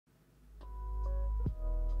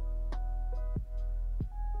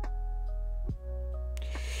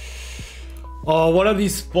Oh, what are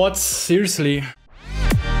these spots? Seriously.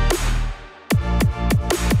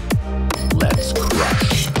 Let's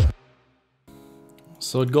crush.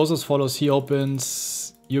 So it goes as follows. He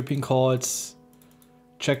opens, European calls,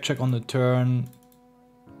 check on the turn.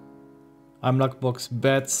 I'm luckbox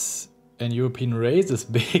bets and European raises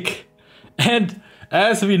big. And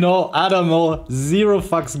as we know, Adamo, 0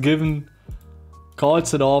 fucks given,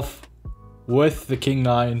 calls it off with the king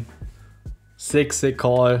 9. Sick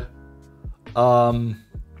call.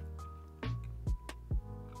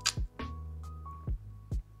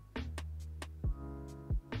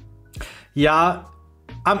 Yeah,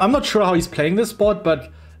 I'm not sure how he's playing this spot,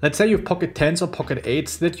 but let's say you have pocket 10s or pocket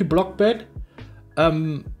 8s that you block bet.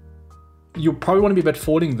 You probably want to be bet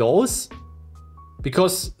folding those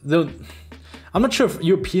because I'm not sure if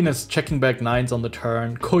European is checking back 9s on the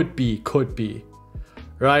turn. Could be,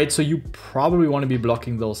 right? So you probably want to be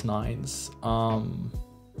blocking those 9s.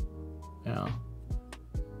 Yeah.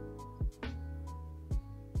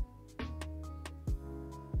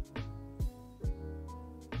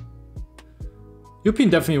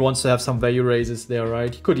 European definitely wants to have some value raises there,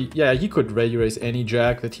 right? He could value raise any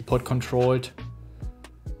jack that he pot controlled.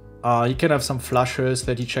 He can have some flushes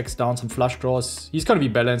that he checks down, some flush draws. He's gonna be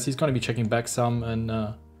balanced. He's gonna be checking back some, and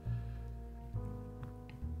I'm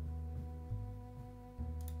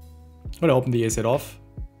gonna open the ace set off.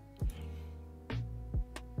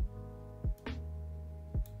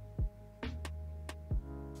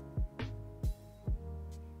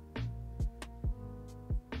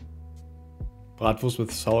 Bratwurst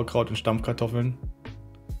with Sauerkraut und Stampfkartoffeln.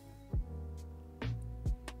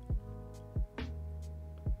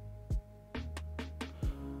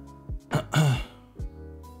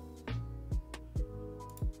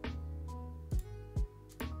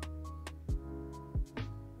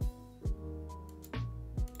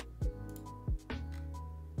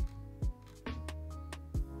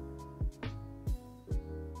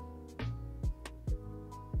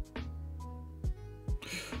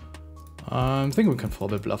 I think we can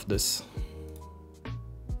forward bluff this.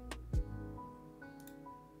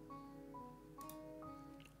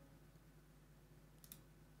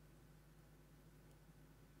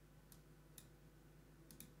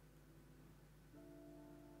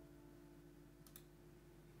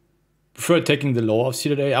 Prefer taking the low offsuit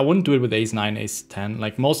today. I wouldn't do it with ace 9, ace 10.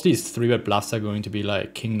 Like most of these 3-bet bluffs are going to be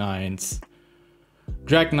like king 9s,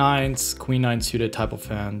 jack 9s, queen 9 suited type of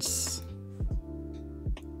hands.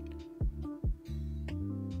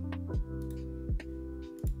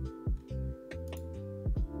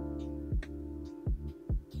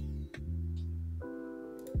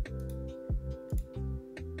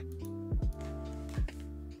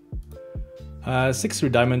 Six through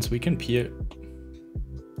diamonds, we can peer.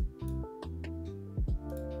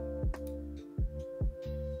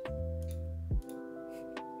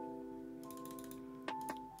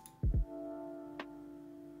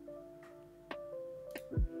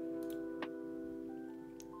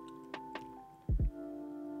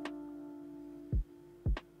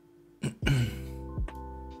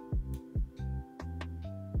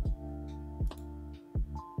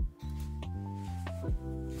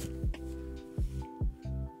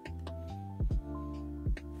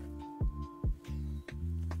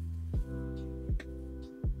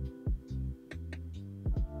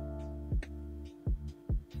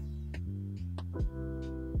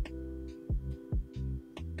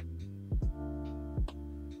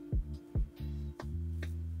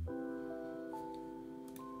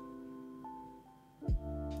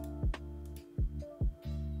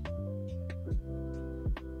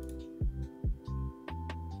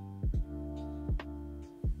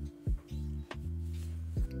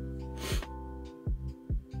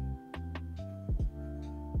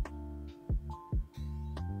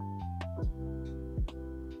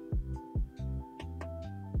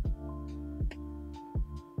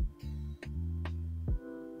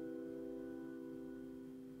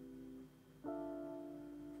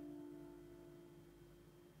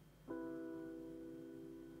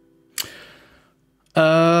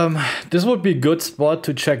 This would be a good spot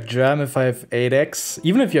to check jam if I have 8x.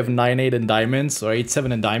 Even if you have 9-8 in diamonds or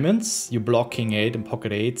 8-7 in diamonds, you block king 8 and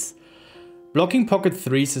pocket 8s. Blocking pocket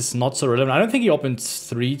 3s is not so relevant. I don't think he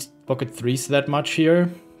opens pocket 3s that much here.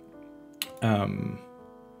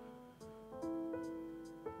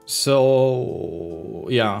 So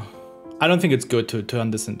yeah, I don't think it's good to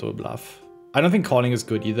turn this into a bluff. I don't think calling is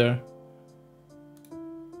good either.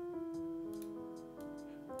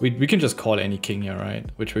 We can just call any king here, right?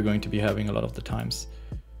 Which we're going to be having a lot of the times.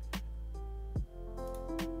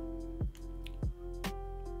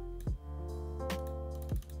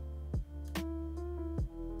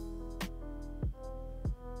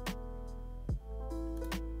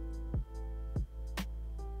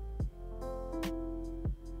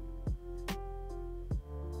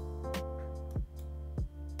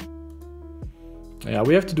 Yeah,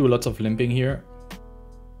 we have to do lots of limping here.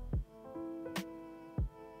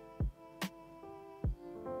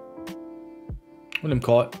 Limp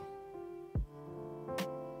call.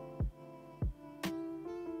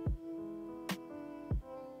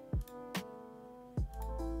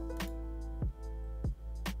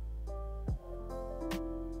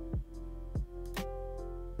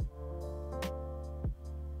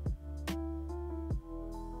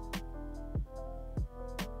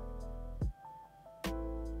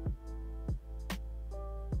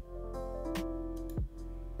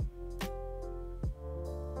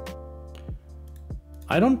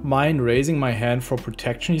 I don't mind raising my hand for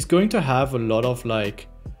protection. He's going to have a lot of like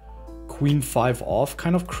queen 5 off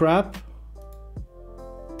kind of crap.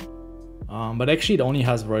 But actually it only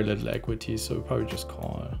has very little equity, so we probably just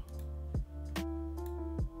call.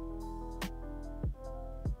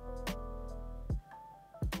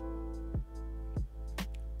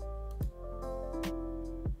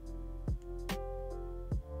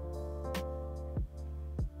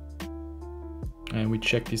 And we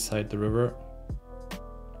check beside the river.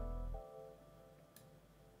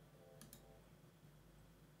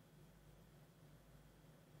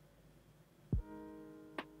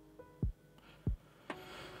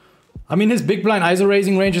 I mean, his big blind ISO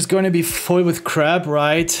raising range is going to be full with crap,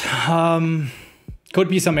 right? Could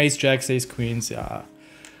be some ace jacks, ace queens, yeah.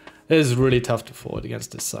 It is really tough to fold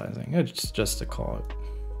against this sizing. It's just a call.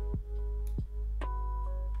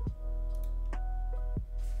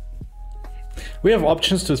 We have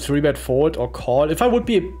options to 3-bet fold or call. If I would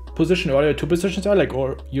be positioned earlier, 2 positions earlier, like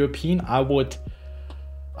or European, I would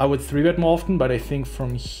 3-bet more often, but I think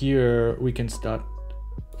from here we can start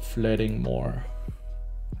flatting more.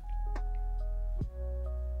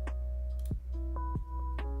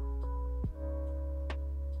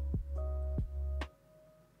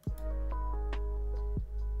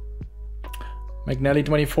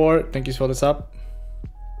 McNally24, thank you for the sub.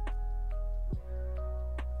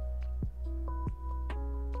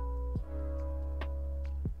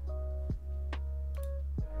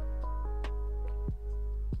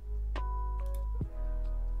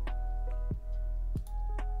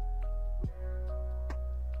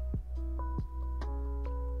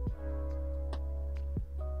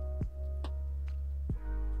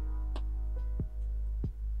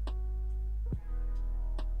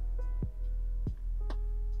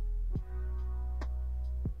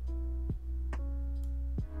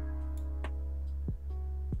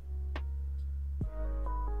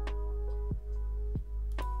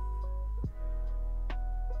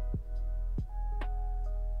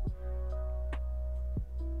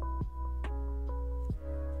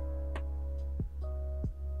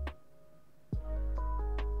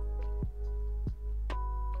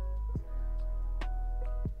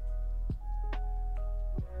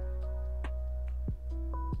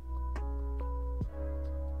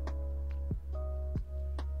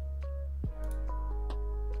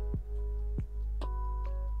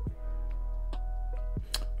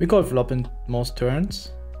 We call flop in most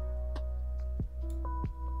turns.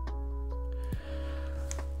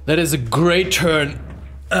 That is a great turn.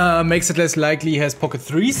 Makes it less likely he has pocket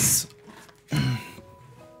threes.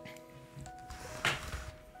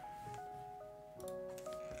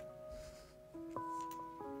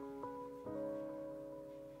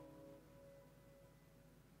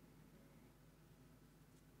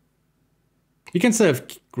 You can still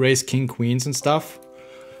have raise king queens and stuff.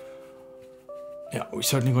 Yeah, we're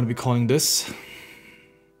certainly going to be calling this.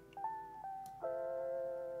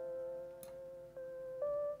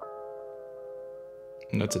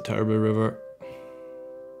 And that's a terrible river.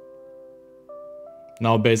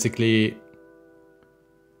 Now basically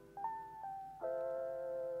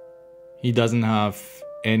he doesn't have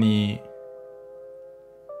any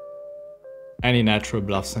natural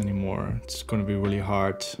bluffs anymore. It's going to be really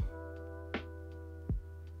hard.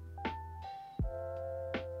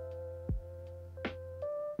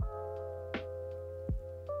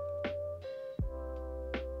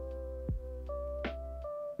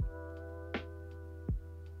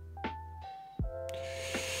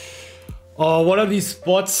 Oh, what are these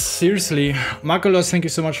spots? Seriously. Marcolos, thank you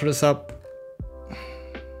so much for the sub.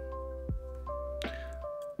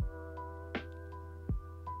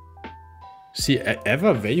 See,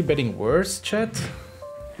 ever value betting worse, chat?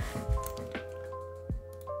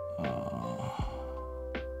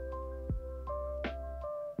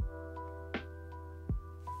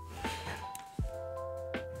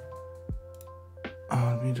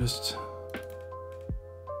 Let me just...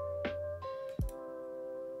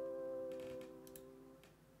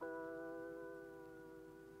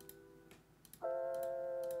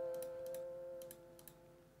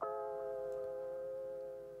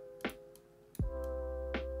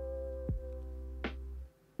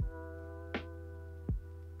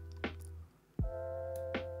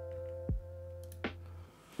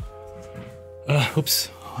 Oops.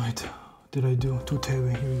 What did I do? 2 table.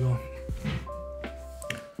 Here we go.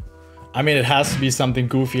 I mean, it has to be something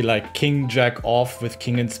goofy like king jack off with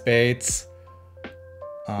king and spades.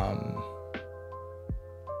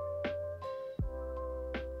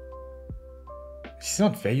 He's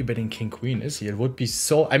not value betting king queen, is he? It would be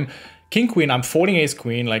so. I'm king queen. I'm folding ace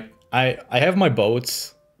queen. Like I have my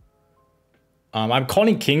boats. I'm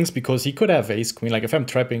calling kings because he could have ace queen. Like if I'm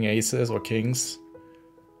trapping aces or kings.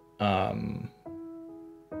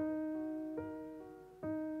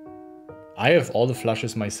 I have all the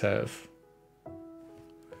flushes myself.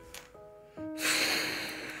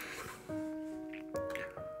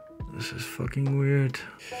 This is fucking weird.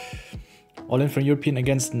 All in from European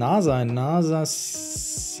against NASA, and NASA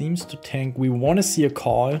seems to tank. We want to see a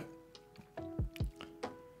call.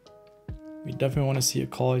 We definitely want to see a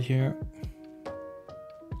call here.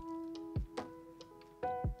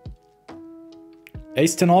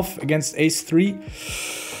 Ace 10 off against ace 3.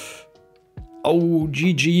 Oh,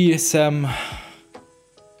 GG, Sam.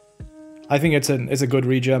 I think it's a good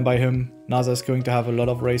rejam by him. NASA is going to have a lot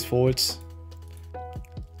of raise folds.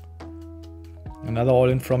 Another all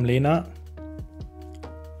in from Lena.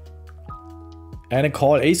 And a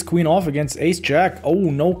call, ace queen off against ace jack. Oh,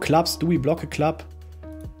 no clubs. Do we block a club?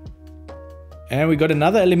 And we got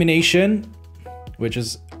another elimination, which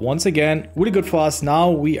is once again really good for us.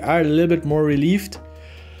 Now we are a little bit more relieved.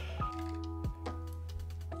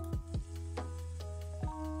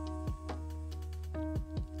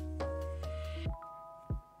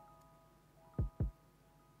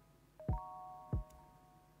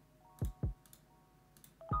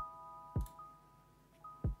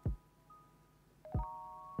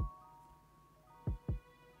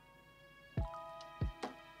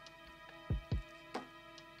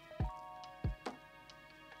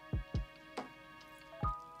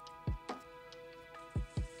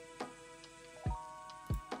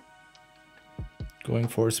 Going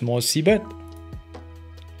for a small c-bet.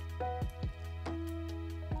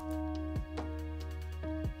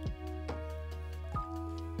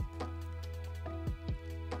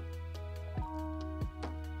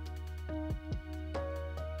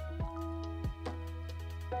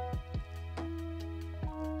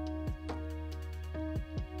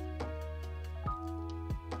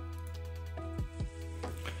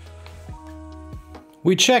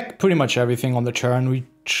 We check pretty much everything on the turn. We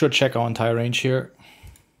should check our entire range here.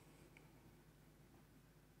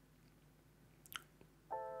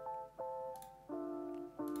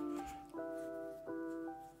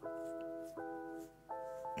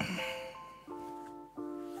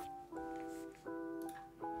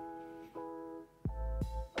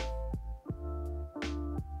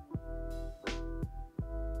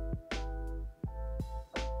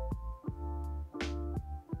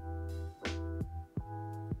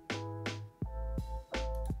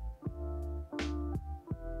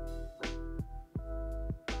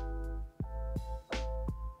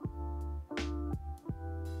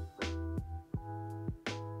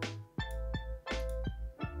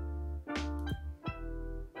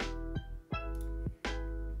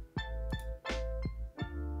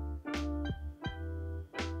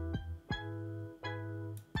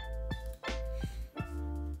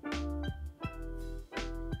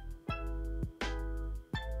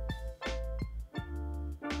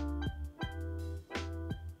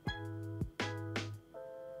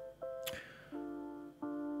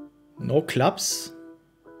 No clubs.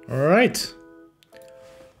 All right.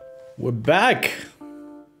 We're back.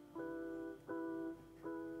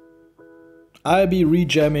 I'll be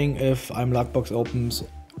rejamming if I'm Luckbox opens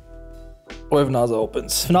or if NASA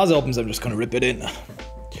opens. If NASA opens, I'm just gonna rip it in.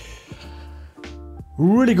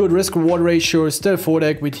 Really good risk reward ratio, still 4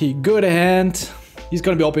 equity, good hand. He's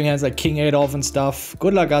gonna be opening hands like King 8 off and stuff.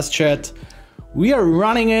 Good luck, us chat. We are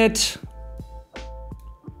running it.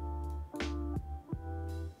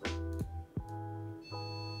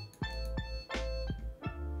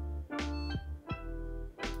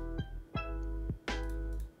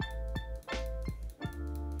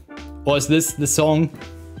 Or is this the song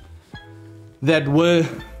that will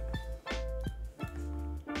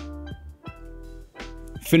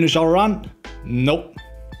finish our run? Nope.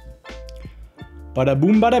 Bada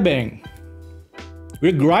boom, bada bang.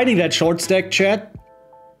 We're grinding that short stack, chat.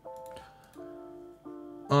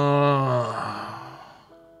 I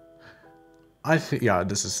think, yeah,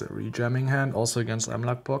 this is a rejamming hand, also against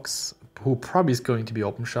Luckbox, who probably is going to be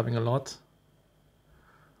open shoving a lot.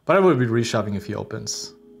 But I will be reshoving if he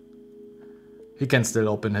opens. He can still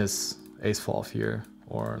open his ace-4 off here,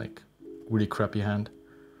 or like really crappy hand.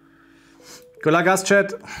 Good luck, guys,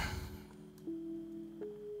 chat.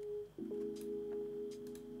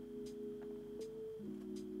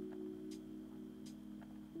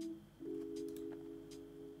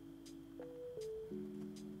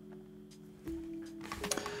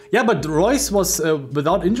 Yeah, but Royce was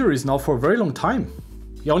without injuries now for a very long time.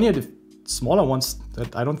 He only had the smaller ones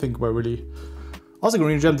that I don't think were really... Also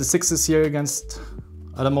going to jam the sixes here against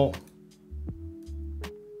Adamo.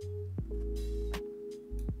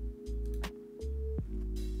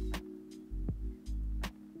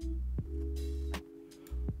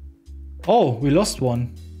 Oh, we lost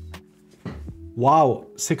one. Wow,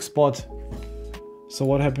 6 spot. So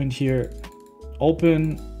what happened here?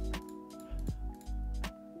 Open.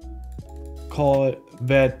 Call,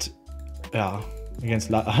 bet. Yeah,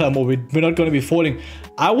 against Adamo. We're not going to be folding.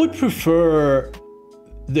 I would prefer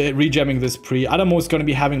the rejamming this pre. Adamo is going to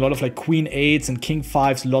be having a lot of like queen eights and king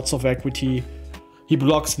fives, lots of equity. He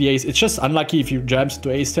blocks the ace. It's just unlucky if he jams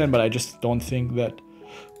to ace 10, but I just don't think that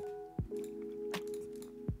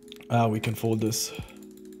we can fold this.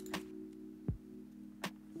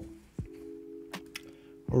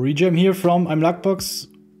 A rejam here from I'm Luckbox.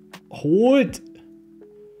 Hold.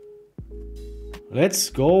 Let's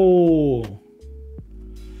go.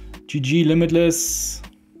 GG limitless.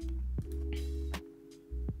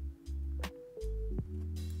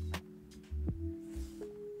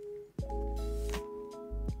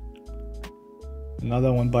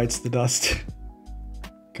 Another one bites the dust.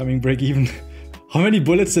 Coming break even. How many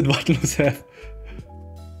bullets did Veldhuis have?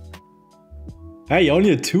 Hey,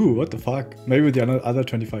 only a 2. What the fuck? Maybe with the other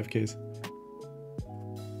 25Ks.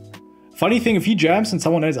 Funny thing, if he jams and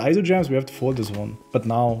someone else ISO jams, we have to fold this one. But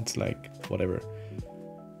now it's like, whatever.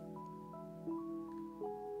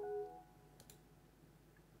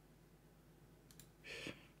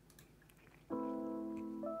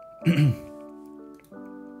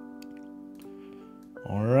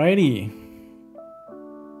 Alrighty.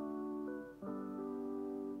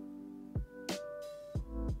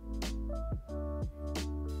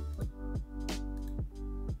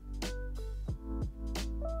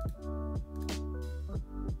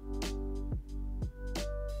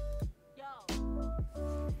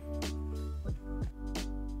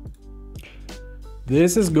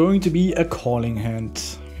 This is going to be a calling hand.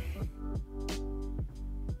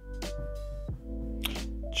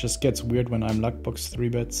 Just gets weird when I'm Luckbox 3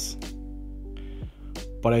 bets.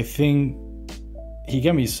 But I think he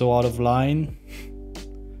can be so out of line.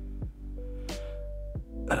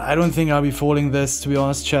 And I don't think I'll be folding this, to be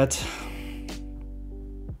honest, chat.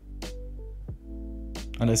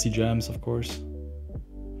 Unless he jams, of course.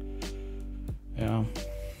 Yeah.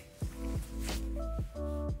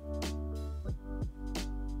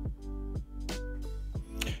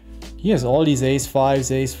 He has all these ace fives,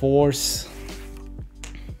 ace fours.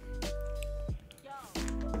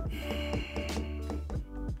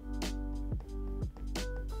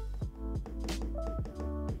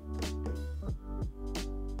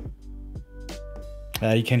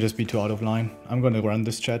 Yeah, he can just be too out of line. I'm gonna run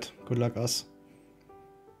this chat. Good luck, us.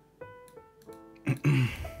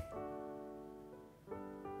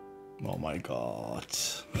 Oh my god.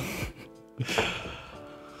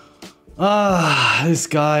 Ah, this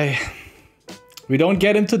guy. We don't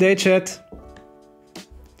get him today, chat.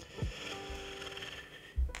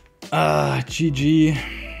 Ah, GG.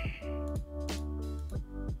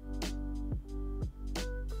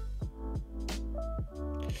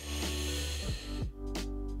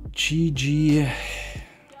 GG.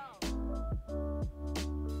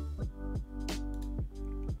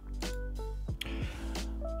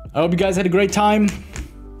 I hope you guys had a great time.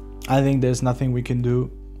 I think there's nothing we can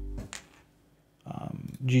do.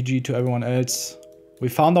 GG to everyone else. We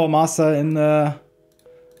found our master in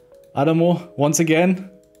Adamo once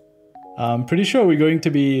again. I'm pretty sure we're going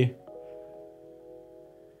to be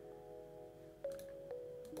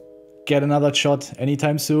get another shot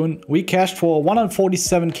anytime soon. We cashed for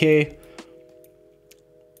 147k,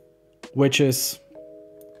 which is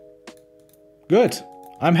good.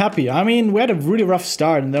 I'm happy. I mean, we had a really rough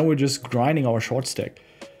start and then we're just grinding our short stack.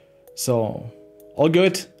 So all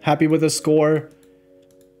good. Happy with the score.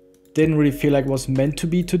 Didn't really feel like it was meant to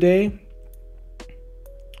be today.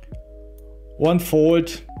 One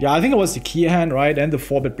fold. Yeah, I think it was the key hand, right? And the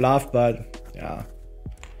 4-bit bluff, but yeah.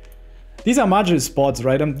 These are marginal spots,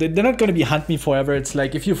 right? They're not going to be hunt me forever. It's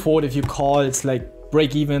like if you fold, if you call, it's like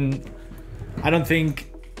break even. I don't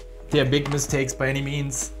think they're big mistakes by any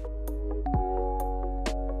means.